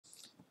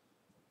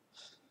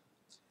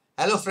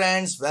Hello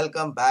friends,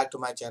 welcome back to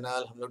my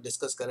channel. हम लोग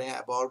discuss कर रहे हैं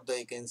about the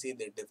you can see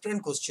the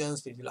different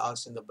questions which will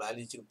asked in the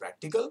biology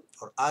practical.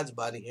 और आज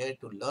बारी है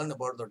to learn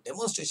about the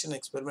demonstration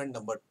experiment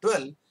number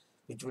 12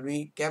 which will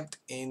be kept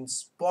in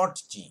spot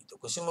जी। तो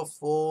क्वेश्चन नंबर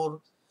 4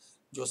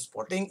 जो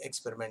spotting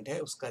experiment है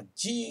उसका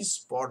जी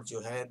spot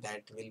जो है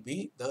that will be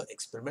the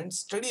experiment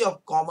study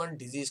of common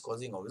disease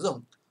causing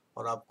organism.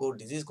 और आपको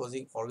डिजीज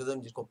कॉजिंग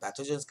ऑर्गेनिज्म जिसको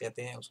pathogens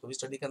कहते हैं उसको भी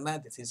स्टडी करना है।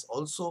 This is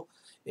also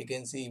you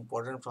can see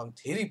important from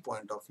theory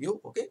point of view.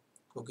 Okay,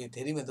 क्योंकि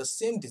थ्योरी में the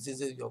same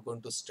diseases you are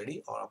going to study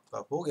और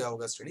आपका हो गया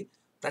होगा स्टडी।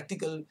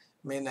 प्रैक्टिकल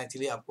में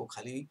नेचुरली आपको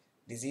खाली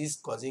डिजीज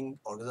कॉजिंग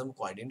ऑर्गेनिज्म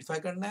को आइडेंटिफाई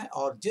करना है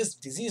और जिस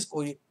डिजीज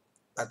को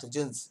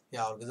पैथोजेंस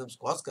या ऑर्गेनिजम्स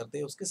कॉज करते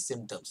हैं उसके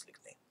सिम्टम्स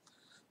लिखने हैं।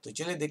 तो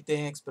चलिए देखते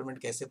हैं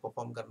एक्सपेरिमेंट कैसे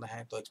परफॉर्म करना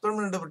है। तो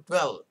experiment number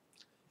 12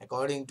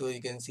 according to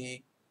you can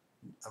see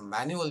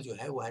manual जो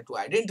है वो है to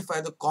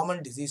identify the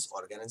common disease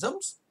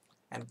organisms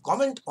and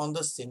comment on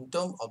the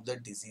symptom of the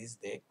disease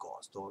they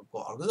cause. तो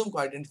ऑर्गेनिज्म को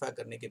आइडेंटिफाई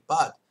करने के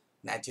बाद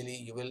naturally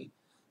you will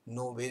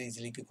know very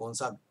easily कि कौन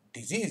सा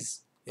डिजीज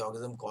ये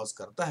ऑर्गेनिज्म कॉज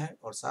करता है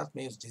और साथ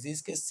में उस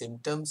डिजीज के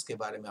सिम्टम्स के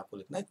बारे में आपको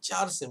लिखना है।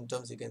 4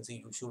 symptoms you can see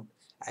you should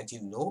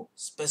actually no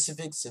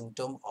specific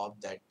symptom of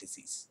that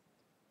disease.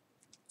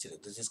 चलिए,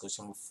 this is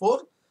question number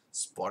 4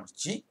 spot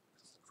ji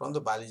from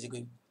the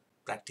biology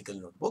practical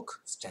notebook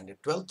standard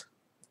 12th।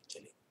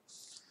 चलिए,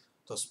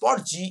 तो स्पॉट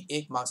जी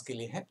 1 मार्क्स के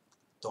लिए है।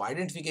 तो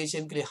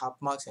आइडेंटिफिकेशन के लिए हाफ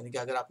मार्क्स, यानी कि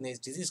अगर आपने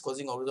इस डिजीज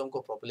कॉजिंग ऑर्गेनिज्म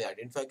को प्रॉपर्ली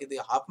आइडेंटिफाई कर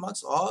दिया हाफ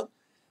मार्क्स, और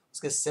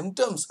उसके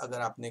सिम्टम्स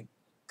अगर आपने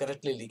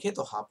करेक्टली लिखे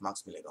तो हाफ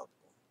मार्क्स मिलेगा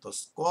आपको। तो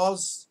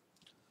कॉज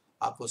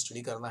आपको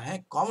स्टडी करना है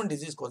कॉमन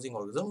डिजीज कॉजिंग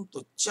ऑर्गेनिज्म।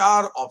 तो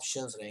 4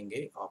 ऑप्शंस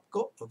रहेंगे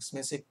आपको,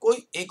 उसमें से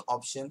कोई एक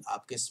ऑप्शन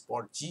आपके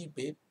स्पॉट जी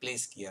पे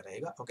प्लेस किया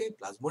रहेगा। Okay,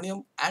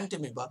 Plasmodium,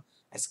 एंटीमीबा,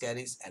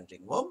 Ascaris and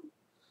ringworm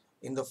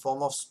in the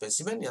form of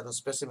specimen, या तो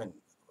स्पेसिमेन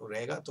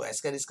रहेगा तो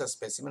एस्कैरिस का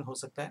स्पेसिमेन हो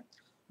सकता है।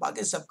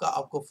 बाकी सबका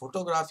आपको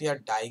फोटोग्राफ या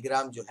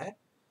डायग्राम जो है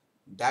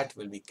that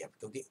will be kept,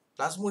 क्योंकि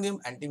plasmodium,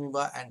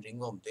 amoeba and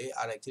ringworm they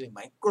are actually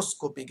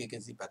microscopic you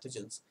can see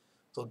pathogens.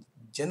 So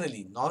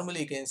generally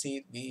normally you can see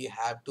we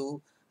have to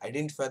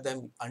identify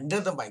them under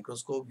the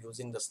microscope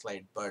using the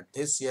slide, but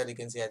this year you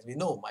can see as we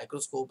know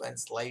microscope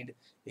and slide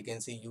you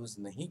can see use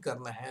नहीं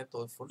करना है,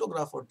 तो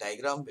photograph or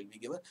diagram will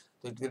be given,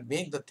 so it will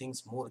make the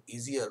things more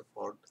easier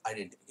for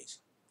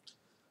identification.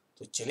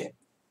 तो चलिए,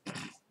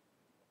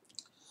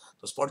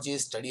 तो spot ji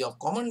study of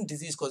common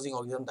disease causing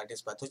organism that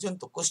is pathogen.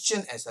 तो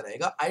question ऐसा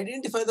रहेगा,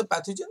 आइडेंटिफाई द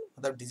पैथोजन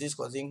मतलब disease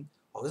causing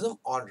organism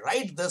और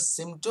right the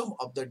symptom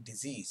of the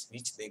disease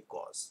which they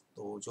cause.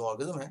 तो जो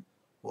ऑर्गेनिज्म है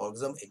वो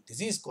ऑर्गेनिज्म एक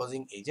डिजीज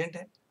कॉजिंग एजेंट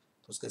है,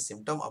 तो उसके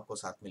सिम्टम आपको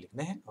साथ में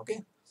लिखने हैं। ओके,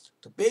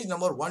 तो पेज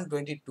नंबर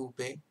 122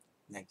 पे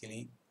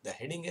एक्चुअली द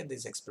हेडिंग है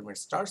दिस एक्सपेरिमेंट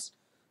स्टार्ट्स।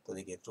 तो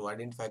देखिए, to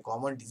identify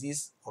common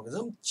disease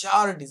organism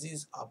 4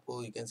 disease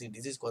आपको you can see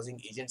disease causing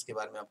agents के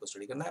बारे में आपको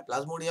स्टडी करना है।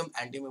 Plasmodium,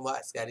 एंटीमीबा,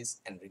 Ascaris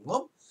and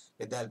ringworm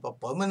with the help of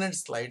permanent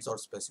slides और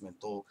स्पेसिमेन।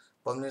 तो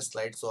परमानेंट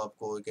स्लाइड्स तो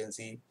आपको यू कैन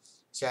सी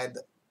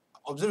शायद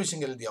ऑब्जर्वेशन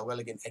के लिए दिया होगा,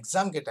 लेकिन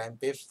एग्जाम के टाइम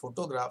पे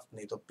फोटोग्राफ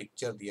नहीं तो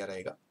पिक्चर दिया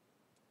रहेगा।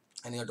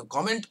 And you have to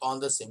comment on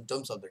the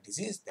symptoms of the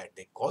disease that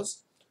they cause.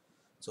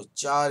 So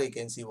 4 you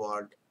can see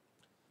what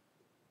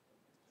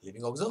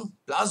living organism,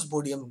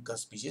 Plasmodium का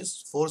species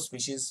 4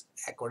 species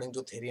according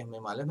to theory हमें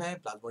मालूम है।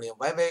 Plasmodium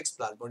vivax,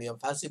 Plasmodium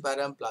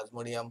falciparum,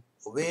 Plasmodium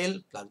ovale,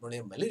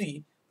 Plasmodium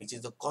malariae which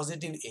is the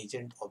causative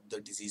agent of the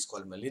disease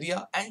called malaria,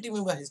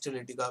 Antiamoeba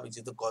histolytica which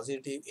is the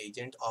causative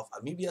agent of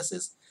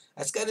amoebiasis,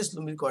 Ascaris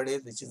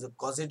lumbricoides which is the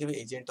causative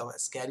agent of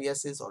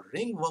ascariasis or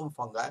ringworm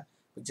fungi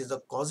which is the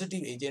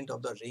causative agent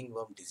of the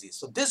ringworm disease.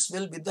 So this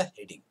will be the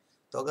heading.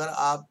 तो अगर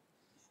आप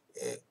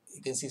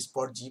you can see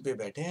spot जी पे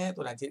बैठे हैं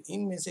तो naturally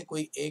इनमें से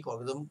कोई एक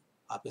ऑर्गेनिज्म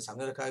आपके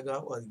सामने रखा गया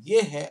और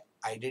ये है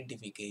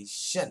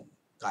आइडेंटिफिकेशन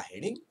का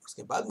हेडिंग।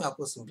 उसके बाद में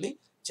आपको simply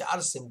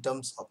 4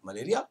 symptoms of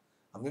malaria,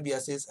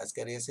 amoebiasis,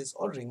 ascariasis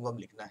और रिंगवर्म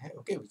लिखना है।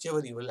 Okay,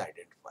 whichever you will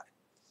identify.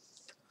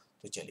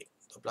 तो चलिए,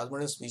 तो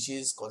Plasmodium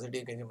species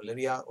causative can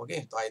malaria. Okay,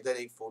 तो आइदर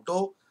एक photo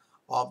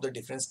of the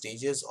different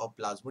stages of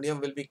Plasmodium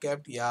will be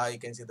kept, या you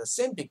can see the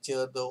same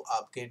picture दो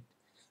आपके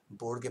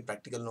बोर्ड के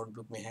प्रैक्टिकल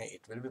नोटबुक में है,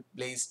 it will be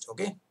placed.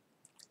 Okay,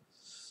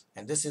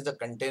 and this is the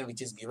content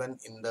which is given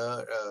in the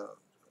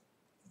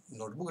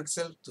notebook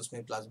itself. तो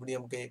उसमें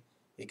Plasmodium के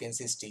you can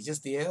see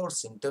stages दिए हैं और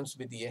symptoms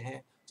भी दिए हैं।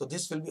 So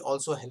this will be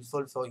also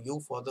helpful for you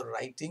for the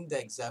writing the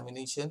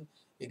examination.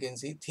 You can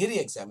see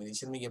theory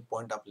examination में ये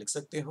point आप लिख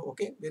सकते हो।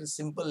 Okay, very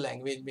simple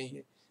language में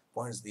ये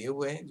points दिए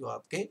हुए हैं जो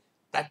आपके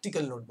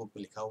practical notebook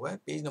में लिखा हुआ है,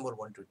 page number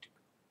 122.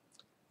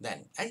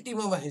 Then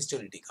Antiamoeba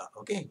histolytica,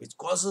 okay,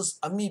 which causes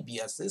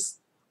amoebiasis,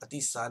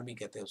 अतिसार भी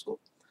कहते हैं उसको।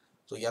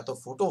 तो या तो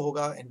फोटो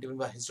होगा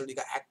एंटीमीबा हिस्टोरी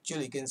का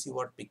actual, you can see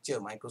what picture,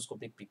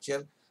 microscopic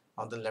picture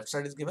on the left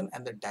side is given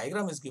and the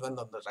diagram is given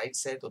on the right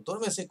side. तो दोनों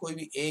में से कोई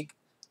भी एक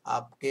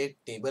आपके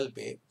टेबल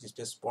पे जिस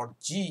पे spot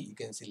ji you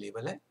can see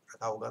label है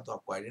रखा होगा तो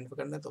आपको आइडेंटिफाई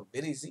करना है। तो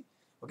वेरी इजी।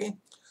 ओके,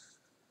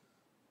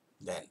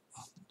 देन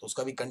तो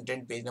उसका भी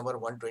कंटेंट पेज नंबर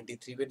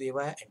 123 पे दिया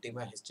हुआ है।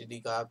 एंटीमीबा हिस्टोरी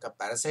का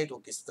पैरासाइट वो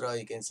किस तरह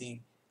यू कैन सी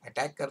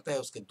अटैक करता है।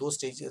 उसके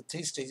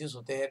थ्री स्टेजेस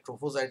होते हैं,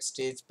 ट्रोफोजाइट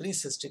stage, pre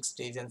cystic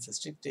stage and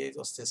cystic stage.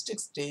 और सिस्टिक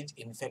स्टेज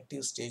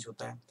इन्फेक्टिव स्टेज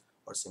होता है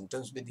और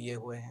सिम्टम्स भी दिए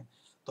हुए हैं।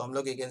 तो हम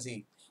लोग यू कैन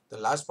सी तो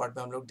लास्ट पार्ट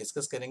में हम लोग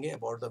डिस्कस करेंगे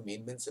about the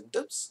main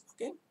symptoms.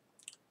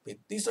 Okay,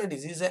 तीसरा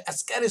डिजीज है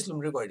Ascaris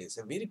लुम्ब्रिकॉइडिस,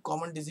 a very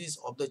common disease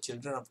of the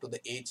children up to the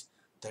age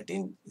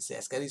 13। इससे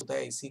एस्कैरिस होता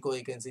है, इसी को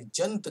यू कैन सी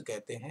जंत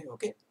कहते हैं।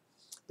 ओके,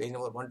 पेज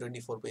नंबर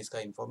 124 पे इसका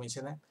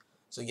इंफॉर्मेशन है।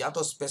 सो या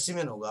तो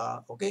स्पेसिमेन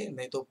होगा, ओके,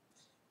 नहीं तो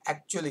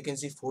actual you can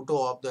see photo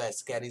of the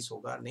Ascaris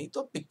होगा, नहीं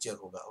तो पिक्चर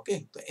होगा। ओके,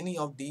 तो any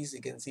of these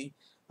you can see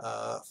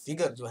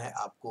figure जो है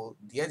आपको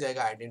दिया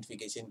जाएगा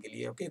आइडेंटिफिकेशन के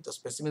लिए। ओके, तो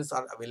specimens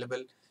are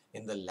available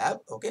in the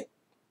lab. Okay,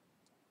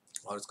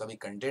 और उसका भी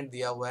कंटेंट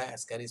दिया हुआ है।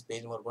 एस्कैरिस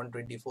पेज नंबर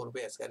 124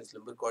 पे, Ascaris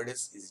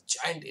लुम्ब्रिकॉइडिस is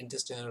giant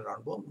intestinal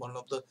roundworm, one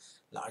of the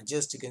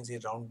largest you can see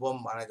roundworm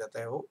माना जाता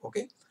है वो।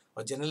 ओके,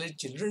 और जनरली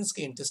चिल्ड्रंस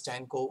के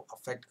इंटेस्टाइन को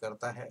अफेक्ट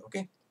करता है। ओके,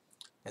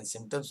 एंड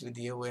सिम्टम्स भी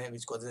दिए हुए हैं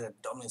which causes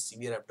abdominal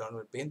severe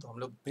abdominal pain. तो हम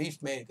लोग ब्रीफ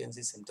में यू कैन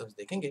सी सिम्टम्स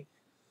देखेंगे।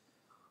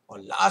 और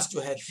लास्ट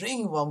जो है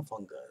ring worm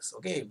fungus,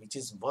 okay, which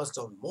is worst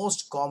और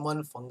most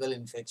common fungal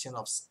infection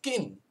of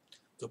skin.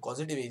 जो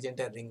पॉजिटिव एजेंट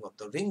है रिंग वर्म,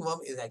 तो ring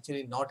worm is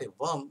actually not a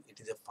worm,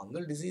 it is a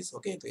fungal disease.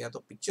 Okay, तो या तो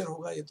picture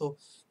होगा या तो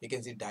यू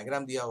कैन सी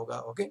डायग्राम दिया होगा।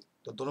 ओके,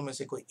 तो दोनों में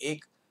से कोई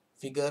एक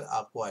फिगर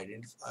आपको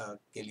आइडेंटिफाई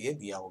के लिए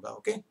दिया होगा।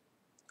 ओके,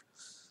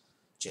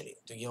 चलिए,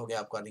 तो ये हो गया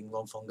आपका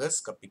रिंगवर्म फंगस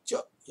का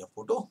पिक्चर या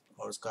फोटो।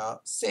 और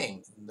उसका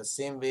same in the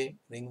same way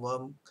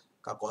ringworm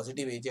का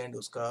पॉजिटिव एजेंट,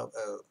 उसका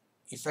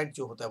इफेक्ट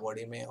जो होता है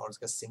बॉडी में, और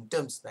उसका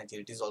symptoms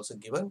it is also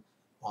given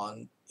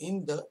on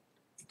in the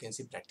you can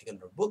see practical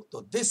notebook.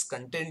 तो दिस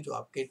कंटेंट जो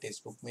आपके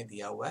टेक्स्ट बुक में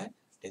दिया हुआ है,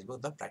 text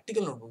book the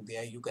practical notebook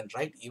दिया है, you can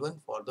write even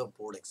for the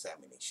board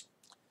examination.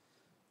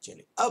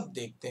 चलिए, अब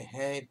देखते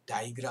हैं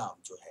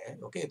डायग्राम जो है।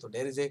 ओके, तो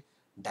देयर इज ए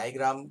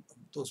डायग्राम,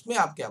 तो उसमें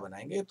आप क्या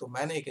बनाएंगे। तो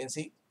मैंने एक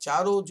ऐसी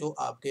चारों जो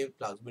आपके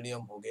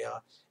प्लाज्मोडियम हो गया,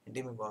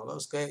 एंटीमीबा होगा,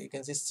 उसका एक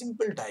ऐसी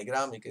सिंपल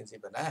डायग्राम एक ऐसी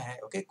बनाया है।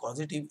 ओके,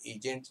 पॉजिटिव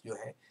एजेंट जो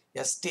है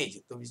या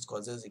स्टेज, तो विच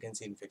कॉजेज एक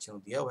ऐसी इन्फेक्शन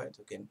दिया हुआ है,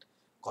 तो कैन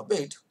कॉपी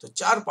इट। तो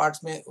चार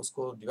पार्ट्स में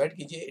उसको डिवाइड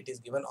कीजिए। It is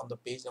given on the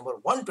page number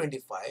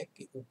 125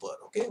 के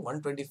ऊपर। ओके,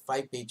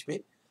 125 पेज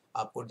पे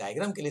आपको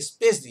डायग्राम के लिए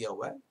स्पेस दिया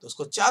हुआ है, तो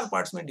उसको चार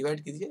पार्ट्स में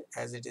डिवाइड कीजिए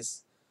as it is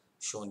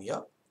shown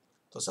here.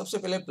 तो सबसे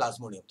पहले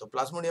प्लाज्मोडियम, तो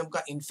प्लाज्मोडियम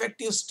का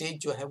इन्फेक्टिव स्टेज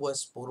जो है वो है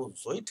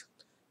स्पोरोजोइट।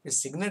 फिर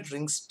signet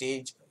ring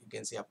stage you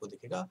can see आपको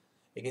दिखेगा,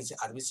 लेकिन से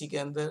आरबीसी के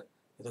अंदर।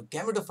 तो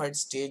गैमेटोफाइट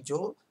स्टेज जो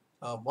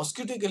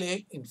मॉस्किटो के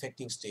लिए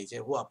इन्फेक्टिव स्टेज है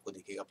वो आपको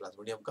दिखेगा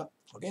प्लाज्मोडियम का।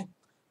 ओके,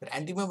 फिर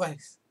एंटीमीबा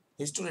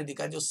हिस्टोलिटी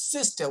का जो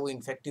सिस्ट है वो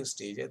इन्फेक्टिव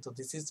स्टेज है। तो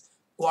this is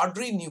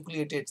quadri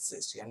nucleated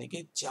cyst, यानी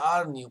कि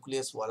 4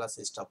 न्यूक्लियस वाला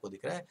सिस्ट आपको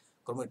दिख रहा है।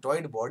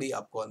 क्रोमेटॉइड बॉडी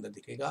आपको अंदर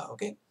दिखेगा।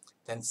 Okay,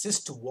 then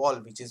cyst wall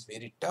which is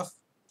very tough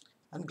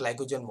and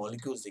glycogen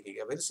molecules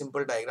दिखेगा। Very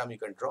simple diagram you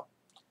can draw.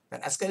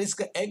 Then Ascaris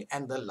का एग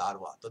एंड द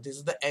लार्वा, तो दिस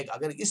इज द एग।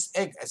 अगर इस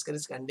एग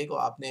एस्कैरिस के अंडे को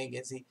आपने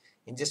ऐसे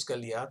इंजेस्ट कर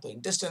लिया, तो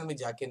इंटेस्टाइन में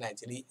जाके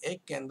नेचुरली एग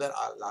के अंदर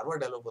लार्वा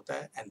डेवलप होता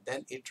है, and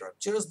then it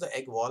ruptures the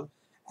egg wall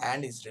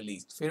and is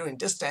released. फिर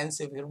इंटेस्टाइन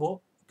से फिर वो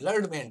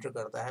ब्लड में एंटर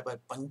करता है बाय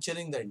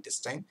पंचरिंग द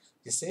इंटेस्टाइन,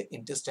 जिससे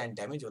इंटेस्टाइन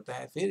डैमेज होता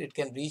है। फिर it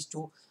can reach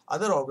to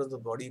other organs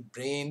of body,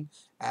 brain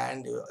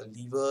and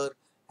liver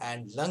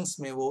and lungs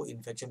में वो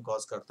इन्फेक्शन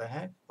कॉज करता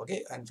है। ओके,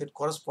 एंड फिर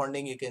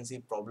corresponding you can see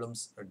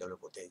problems develop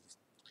होते हैं।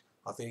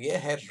 और फिर ये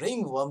है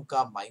रिंग वर्म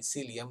का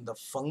माइसीलियम द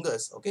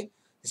फंगस। ओके,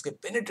 इसके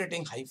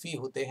पेनिट्रेटिंग हाइफी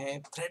होते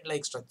हैं, थ्रेड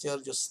लाइक स्ट्रक्चर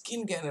जो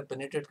स्किन के अंदर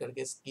पेनिट्रेट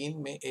करके स्किन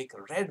में एक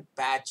रेड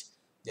पैच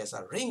जैसा,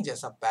 रिंग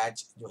जैसा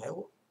पैच जो है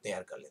वो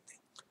तैयार कर लेते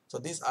हैं। So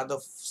this are the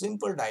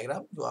simple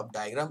diagram जो आप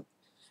डायग्राम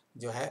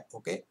जो है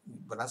ओके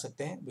बना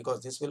सकते हैं, because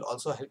this will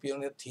also help you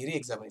in your theory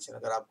examination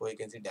अगर आपको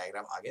एक ऐसी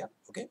डायग्राम आ गया।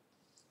 ओके,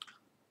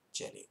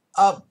 चलिए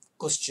अब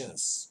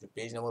क्वेश्चंस,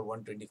 पेज नंबर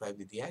 125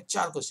 भी दिया है,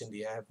 4 क्वेश्चन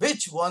दिया है।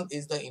 Which one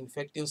is the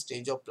infective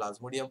stage of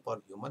Plasmodium for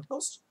human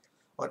host,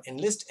 और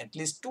analyst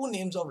at least 2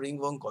 names of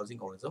ringworm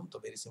causing organism. तो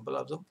वेरी सिंपल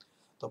ऑब्जर्व,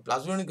 तो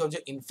प्लाज्मोडियम का जो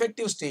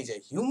इन्फेक्टिव स्टेज है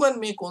ह्यूमन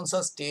में, कौन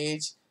सा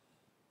स्टेज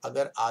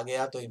अगर आ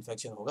गया तो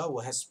इन्फेक्शन होगा, वो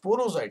है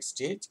स्पोरोजोइट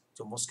स्टेज,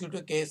 जो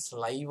मॉस्किटो के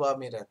सलाइवा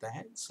में रहता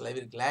है,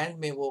 सलाइवरी ग्लैंड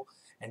में वो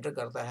एंटर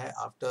करता है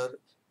after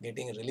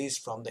getting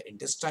release from the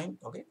intestine.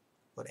 Okay,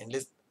 और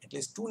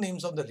at least 2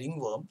 names of the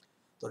ringworm,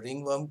 तो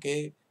रिंगवर्म के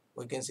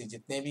वी कैन सी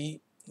जितने भी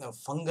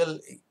fungal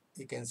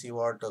you can see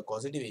what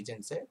positive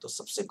agents है, तो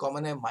सबसे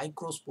कॉमन है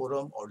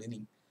माइक्रोस्पोरम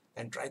ऑर्डिनी,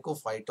 एंड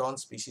ट्राइकोफाइटॉन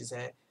स्पीशीज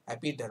है,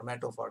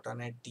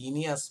 एपिडर्मेटोफाइटॉन है,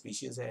 टीनिया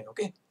स्पीशीज है।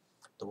 ओके,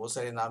 तो बहुत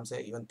सारे नाम से,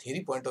 even theory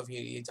point of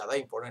view ये ज़्यादा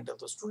इंपॉर्टेंट है।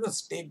 तो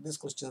students take this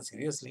question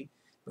seriously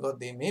because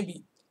they may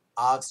be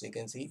asked you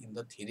can see in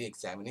the theory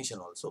examination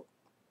also.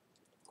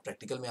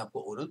 Practical में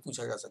आपको ओरल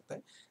पूछा जा सकता है,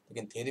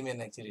 लेकिन थ्योरी में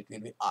actually it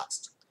will be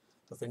asked.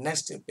 तो फिर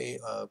नेक्स्ट पे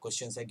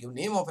क्वेश्चन है, give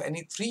name of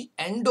any 3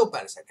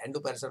 endoparasite.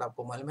 Endoparasite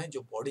आपको मालूम है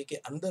जो बॉडी के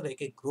अंदर रह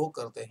के ग्रो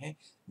करते हैं,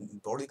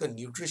 बॉडी का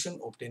न्यूट्रिशन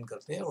ऑब्टेन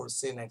करते हैं, और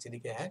उससे नेचुरली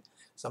क्या है,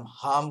 सम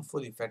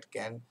harmful effect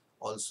can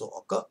also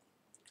occur.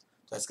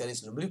 तो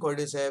एस्कैरिस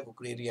लुम्ब्रिकॉइडिस है,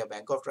 बुकरेरिया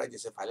बैंकॉफ्ट्राई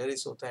जैसे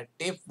फाइलरिस होता है,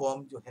 टेप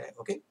वर्म जो है,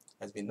 ओके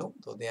एज वी नो,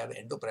 तो दे आर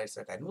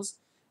एंडोपैरासाइट एनिमल्स।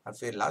 और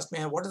फिर लास्ट में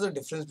है what is the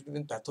difference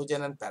between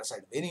pathogen and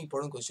parasite. Very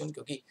important question,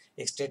 क्योंकि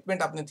एक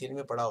स्टेटमेंट आपने थ्योरी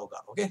में पढ़ा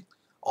होगा, okay,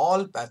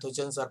 all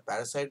pathogens are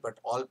parasite but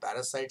all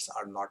parasites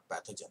are not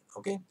pathogen,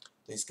 okay.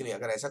 तो इसके लिए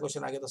अगर ऐसा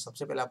क्वेश्चन आ गया तो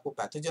सबसे पहले आपको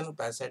पैथोजन और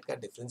पैरासाइट का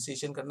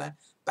डिफरेंशिएशन करना है।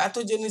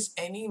 Pathogen is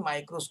any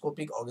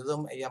microscopic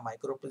organism या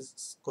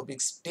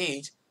माइक्रोस्कोपिक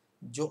स्टेज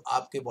जो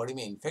आपके बॉडी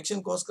में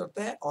इंफेक्शन कॉज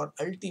करता है और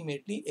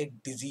अल्टीमेटली एक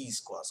डिजीज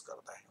कॉज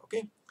करता है,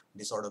 ओके,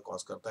 डिसऑर्डर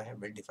कॉज करता है,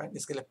 वेल डिफाइंड।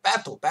 इसके लिए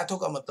पैथो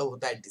का मतलब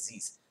होता है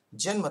डिजीज,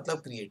 जन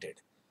मतलब क्रिएटेड,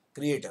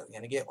 क्रिएटर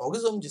यानी कि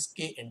ऑर्गेनिज्म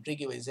जिसके एंट्री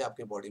की वजह से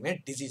आपके बॉडी में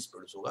डिजीज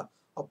प्रोड्यूस होगा।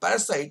 और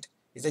parasite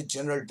is a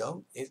general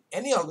term, is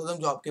any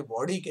organism जो आपके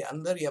बॉडी के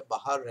अंदर या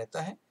बाहर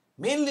रहता है,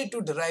 mainly to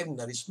derive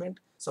nourishment.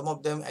 Some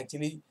of them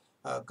actually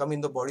come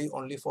in the body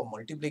only for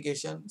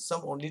multiplication,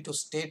 some only to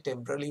stay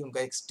temporarily,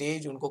 उनका एक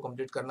स्टेज उनको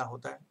कंप्लीट करना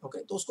होता है,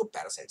 ओके, तो उसको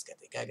पैरासाइट्स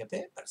कहते हैं। क्या कहते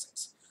हैं?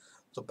 पैरासाइट्स।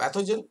 तो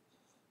पैथोजन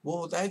वो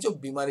होता है जो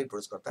बीमारी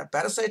प्रोड्यूस करता है।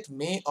 पैरासाइट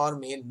मे और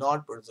may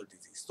not produce the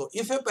disease. तो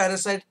if A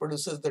parasite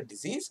produces the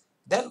disease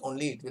then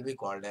only it will be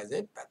called as a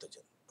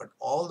pathogen. But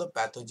all the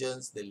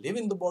pathogens, they live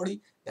in the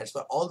body, that's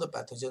why all the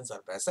pathogens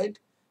are parasite,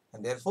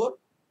 and therefore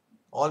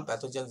all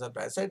pathogens are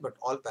parasite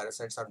but all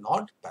parasites are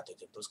not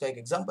pathogen. तो उसका एक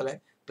example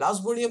है,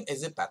 Plasmodium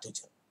is a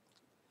pathogen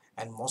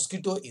and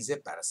mosquito is a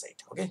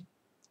parasite, okay,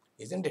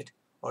 isn't it?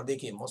 और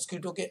देखिए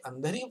mosquito के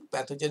अंदर ही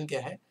pathogen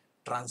क्या है,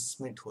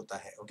 ट्रांसमिट होता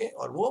है, ओके,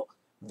 और वो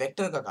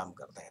वेक्टर का काम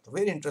करता है। तो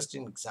वेरी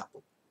इंटरेस्टिंग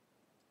एग्जांपल।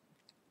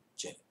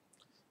 चलिए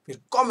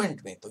फिर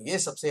कमेंट में, तो ये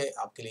सबसे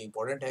आपके लिए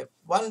इंपॉर्टेंट है।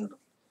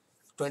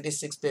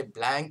 126 पे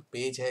ब्लैंक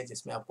पेज है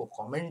जिसमें आपको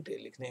कमेंट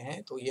लिखने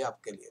हैं, तो ये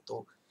आपके लिए।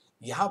 तो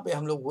यहाँ पे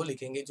हम लोग वो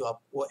लिखेंगे जो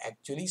आपको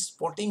एक्चुअली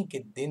स्पॉटिंग के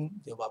दिन,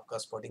 जब आपका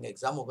स्पॉटिंग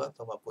एग्जाम होगा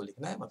तब आपको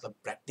लिखना है, मतलब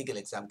प्रैक्टिकल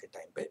एग्जाम के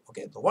टाइम पे,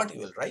 ओके। तो व्हाट यू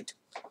विल राइट।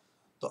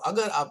 तो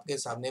अगर आपके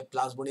सामने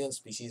प्लाज्मोडियम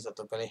स्पीशीज है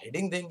तो पहले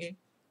हेडिंग देंगे,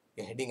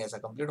 ये हेडिंग ऐसा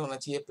कंप्लीट होना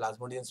चाहिए,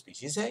 प्लाज्मोडियम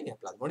स्पीशीज है या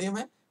प्लाज्मोडियम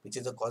है which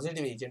is a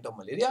causative agent of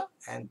malaria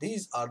and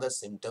these are the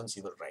symptoms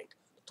you will write.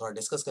 थोड़ा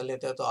डिस्कस कर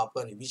लेते हैं तो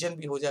आपका रिवीजन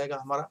भी हो जाएगा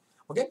हमारा,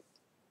 ओके।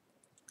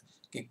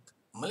 कि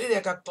मलेरिया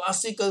का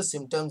क्लासिकल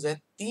सिम्टम्स है,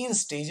 3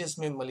 स्टेजेस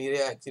में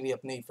मलेरिया एक्चुअली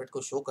अपने इफेक्ट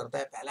को शो करता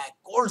है। पहला है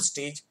कोल्ड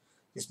स्टेज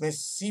जिसमें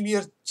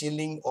सीवियर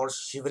चिलिंग और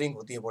शिवरिंग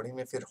होती है बॉडी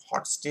में, फिर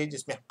हॉट स्टेज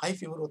जिसमें हाई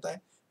फीवर होता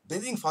है,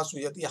 ब्रीदिंग फास्ट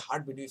हो जाती है,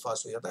 हार्ट बीट भी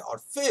फास्ट हो जाता है, और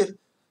फिर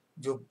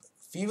जो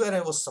फीवर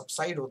है वो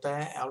सबसाइड होता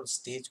है और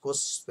स्टेज को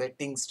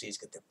स्वेटिंग स्टेज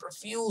कहते हैं,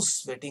 प्रोफ्यूज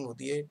स्वेटिंग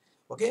होती है,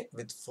 okay,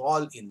 with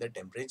fall in the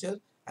temperature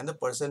and the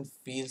person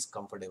feels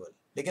comfortable.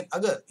 लेकिन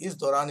अगर इस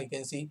दौरान you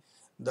can see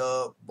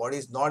the body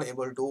is not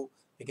able to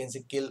you can say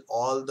kill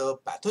all the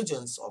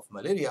pathogens of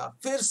malaria,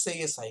 फिर से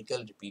ये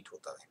cycle repeat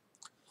होता है।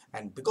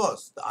 and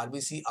because the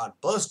RBC are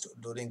burst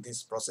during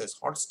this process,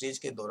 hot stage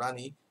के दौरान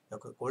ही,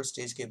 cold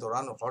stage के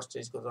दौरान और hot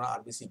stage के दौरान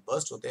RBC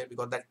burst होते हैं,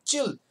 because that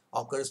chill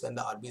occurs when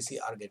the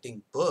RBC are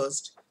getting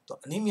burst, तो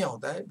अनीमिया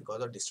होता है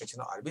because of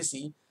destruction of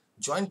RBC,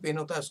 joint pain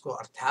होता है, उसको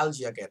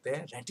अर्थैल्जिया कहते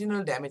हैं,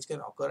 retinal damage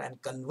can occur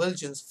and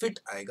convulsions,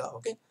 fit आएगा,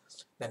 okay,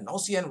 then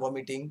nausea and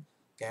vomiting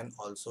can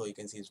also, you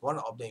can see, is one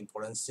of the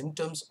important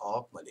symptoms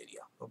of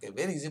malaria, okay,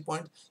 very easy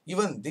point,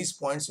 even these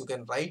points you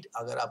can write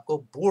अगर आपको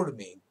board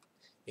में,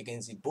 you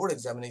can see board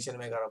examination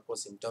में अगर आपको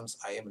symptoms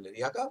आए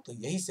malaria का तो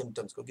यही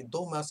सिम्टम्स, क्योंकि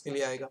 2 मार्क्स के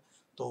लिए आएगा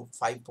तो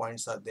 5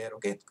 पॉइंट्स आर देयर,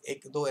 ओके,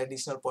 एक दो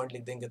एडिशनल पॉइंट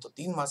लिख देंगे तो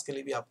 3 मार्क्स के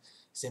लिए भी आप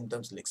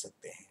सिम्टम्स लिख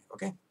सकते हैं,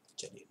 ओके।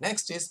 चलिए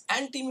next is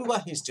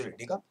एंटीमीबा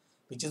हिस्टेरिटिका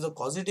which is a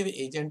causative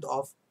agent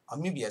of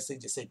amoebiasis,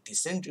 जिससे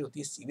डिसेंट्री होती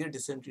है, सीवियर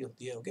डिसेंट्री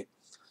होती है, ओके।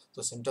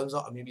 तो सिम्टम्स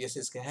ऑफ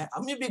अमीबियासिस क्या है?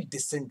 अमीबिक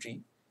डिसेंट्री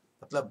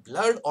मतलब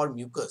ब्लड और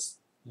म्यूकस,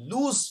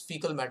 लूज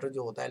फीकल मैटर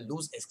जो होता है,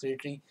 लूज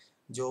एक्सक्रीटरी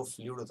जो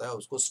फ्लूइड होता है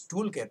उसको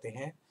स्टूल कहते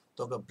हैं।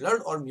 तो अगर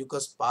ब्लड और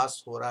म्यूकस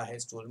पास हो रहा है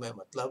स्टूल में,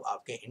 मतलब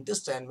आपके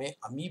इंटेस्टाइन में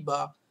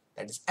अमीबा,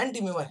 दैट इज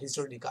एंटीमीबा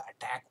हिस्टेरिटिका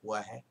अटैक हुआ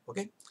है,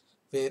 ओके।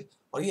 फिर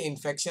और ये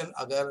इन्फेक्शन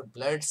अगर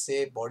ब्लड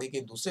से बॉडी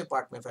के दूसरे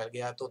पार्ट में फैल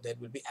गया तो there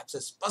will be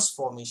abscess, pus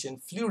formation,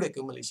 fluid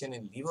accumulation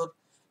in liver,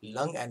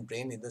 lung and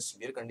brain in the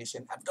severe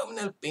condition,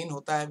 abdominal pain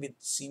होता है विद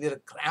सीवियर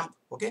क्रैम्प,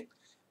 ओके,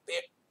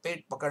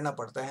 पेट पकड़ना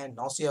पड़ता है,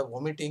 नॉसिया,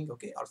 वोमिटिंग,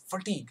 ओके, और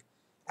fatigue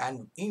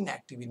and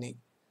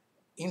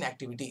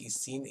inactivity is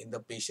seen in the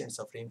patient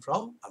suffering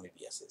from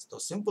amoebiasis. तो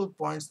simple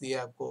points दिए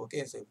आपको,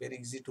 okay, so very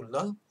easy to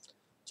learn.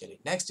 चलिए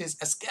next is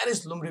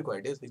Ascaris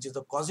lumbricoides which is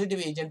the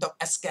causative agent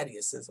of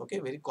ascariasis, okay,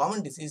 very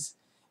common disease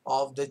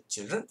of the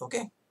children,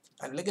 okay,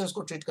 and लेकिन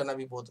उसको treat करना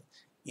भी बहुत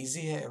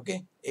easy है, okay,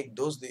 एक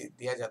डोज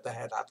दिया जाता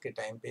है रात के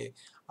टाइम पे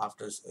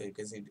after you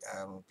can see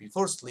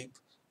before sleep,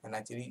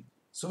 and actually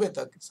सुबह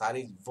तक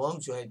सारी worms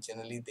जो है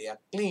generally they are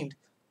cleaned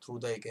through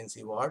the, you can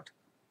see what,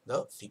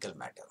 the fecal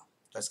matter.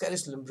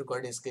 Ascaris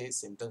lumbricoides के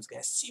सिम्टम्स क्या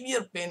है?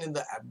 Severe pain in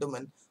the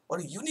abdomen,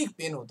 और यूनिक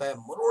पेन होता है,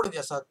 मरोड़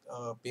जैसा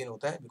पेन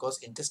होता है, because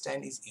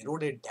intestine is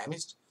eroded,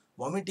 damaged,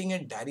 vomiting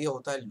and diarrhoea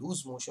होता है,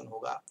 लूज मोशन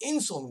होगा,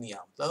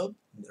 इनसोम्निया मतलब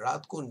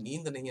रात को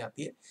नींद नहीं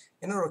आती है,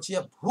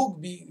 एनोरेक्सिया भूख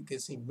भी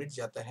किसी मिट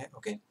जाता है,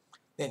 ओके।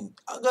 देन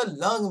अगर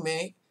लंग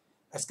में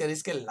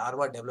एस्केरिस के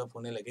लार्वा डेवलप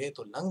होने लगे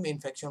तो लंग में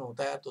इन्फेक्शन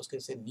होता है, तो उसके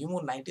से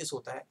न्यूमोनाइटिस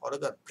होता है, और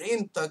अगर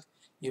ब्रेन तक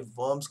ये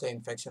वर्म्स का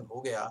इन्फेक्शन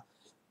हो गया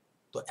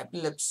तो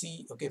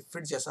एपिलेप्सी ओके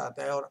फिट जैसा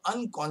आता है, और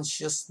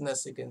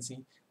अनकॉन्शियसनेस यू कैन सी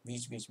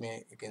बीच बीच में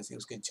यू कैन सी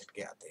उसके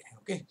झटके आते हैं,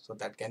 okay so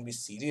that can be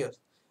serious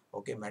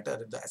okay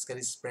matter if the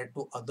Ascaris spread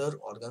to other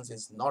organs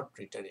is not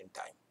treated in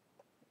time.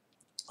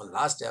 और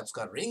लास्ट है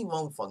आपका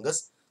ringworm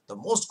fungus, the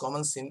most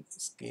common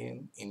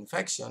skin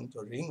infection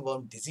जो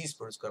ringworm disease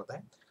produce करता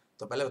है।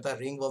 तो पहले बताया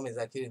ringworm is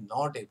actually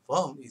not a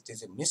worm, it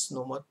is a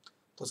misnomer.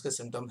 तो उसके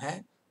सिम्टम है,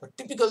 तो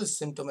टिपिकल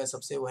सिम्टम है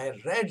सबसे वो है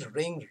red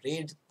ring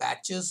red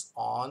patches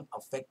on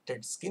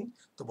affected skin.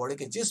 तो बॉडी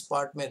के जिस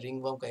पार्ट में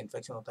रिंगवर्म का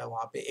इन्फेक्शन होता है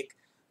वहाँ पे एक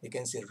यू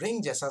कैन सी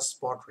रिंग जैसा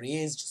स्पॉट,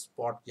 रेज्ड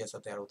स्पॉट जैसा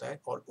तैयार होता है,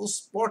 और उस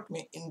स्पॉट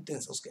में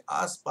इंटेंस उसके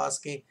आसपास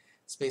के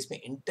स्पेस में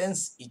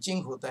इंटेंस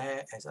इचिंग होता है,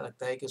 ऐसा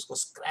लगता है कि उसको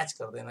स्क्रैच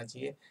कर देना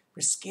चाहिए।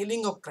 फिर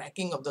स्केलिंग और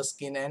cracking of the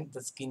skin and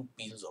the skin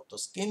peels of, तो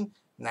स्किन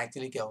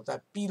नेचुरली क्या होता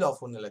है पील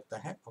ऑफ होने लगता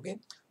है, ओके।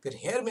 फिर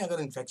हेयर में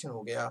अगर इन्फेक्शन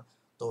हो गया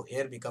तो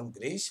हेयर बिकम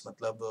ग्रेश,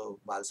 मतलब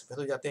बाल सफेद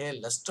हो जाते हैं,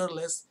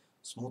 लस्टरलेस,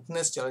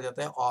 स्मूथनेस चला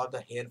जाता है, और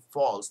द हेयर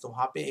फॉल्स, तो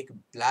वहाँ पे एक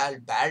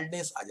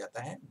बैल्डनेस आ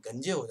जाता है,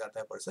 गंजे हो जाता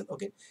है person,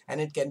 okay.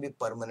 And it can be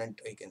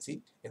permanent, you can see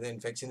if the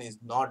infection is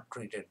not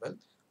treated well.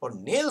 और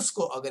नेल्स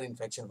को अगर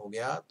इन्फेक्शन हो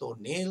गया तो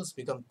nails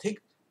become thick,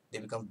 they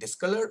become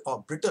discoloured और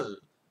ब्रिटल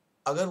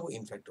अगर वो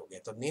इन्फेक्ट हो गया।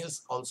 तो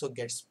nails also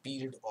gets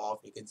peeled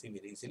of, you can see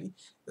very easily,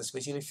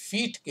 specially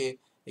feet के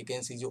यू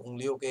कैन सी जो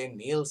उंगलियों के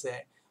नेल्स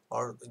है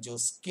और जो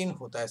स्किन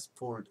होता है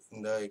fold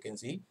in the you can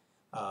see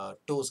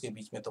toes के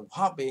बीच में, तो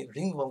वहाँ पे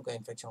रिंगवर्म का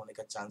इन्फेक्शन होने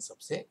का चांस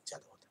सबसे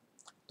ज़्यादा होता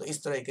है। तो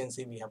इस तरह you can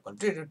see we have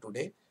completed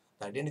today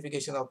the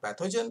identification of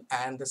pathogen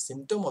and the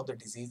symptom of the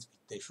disease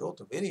which they show.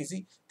 So very easy,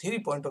 theory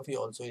point of view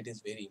also it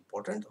is very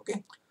important, okay.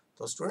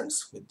 So students,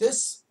 with this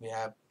we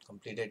have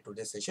completed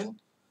today's session.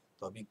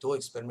 तो अभी 2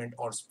 experiment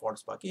और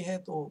spots बाकी है,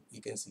 तो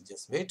you can see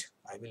just wait,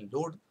 I will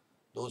load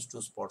those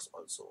 2 spots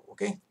also,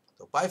 okay.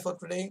 तो bye for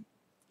today,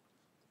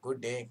 good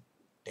day,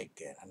 take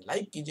care, and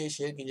like कीजिए,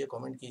 share कीजिए,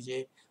 comment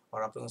कीजिए,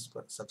 और आप लोगों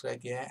ने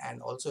सब्सक्राइब किया है,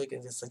 and also you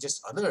can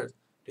suggest other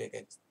to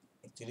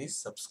actually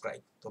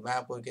subscribe. तो मैं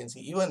आपको you can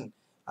see even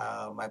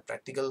my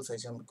practical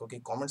session, क्योंकि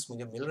कमेंट्स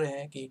मुझे मिल रहे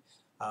हैं कि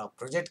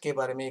प्रोजेक्ट के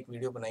बारे में एक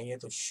वीडियो बनाई है,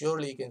 तो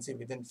surely you can see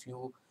with in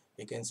few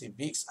you can see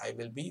weeks I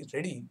will be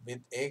ready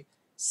with A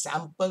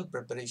sample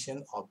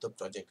preparation of the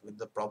project with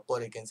the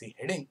proper you can see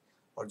heading,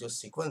 और जो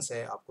sequence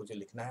है आपको जो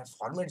लिखना है,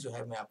 फॉर्मेट जो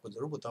है मैं आपको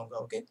जरूर बताऊंगा,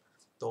 ओके।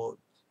 तो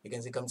यू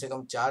कैन सी कम से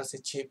कम 4 से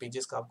 6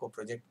 पेजेस का आपको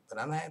प्रोजेक्ट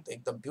बनाना है, तो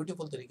एकदम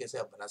ब्यूटीफुल तरीके से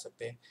आप बना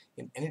सकते हैं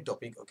in any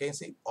topic, okay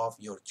C of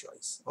your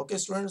choice, okay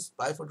students,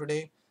 bye for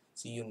today,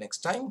 C you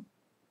next time.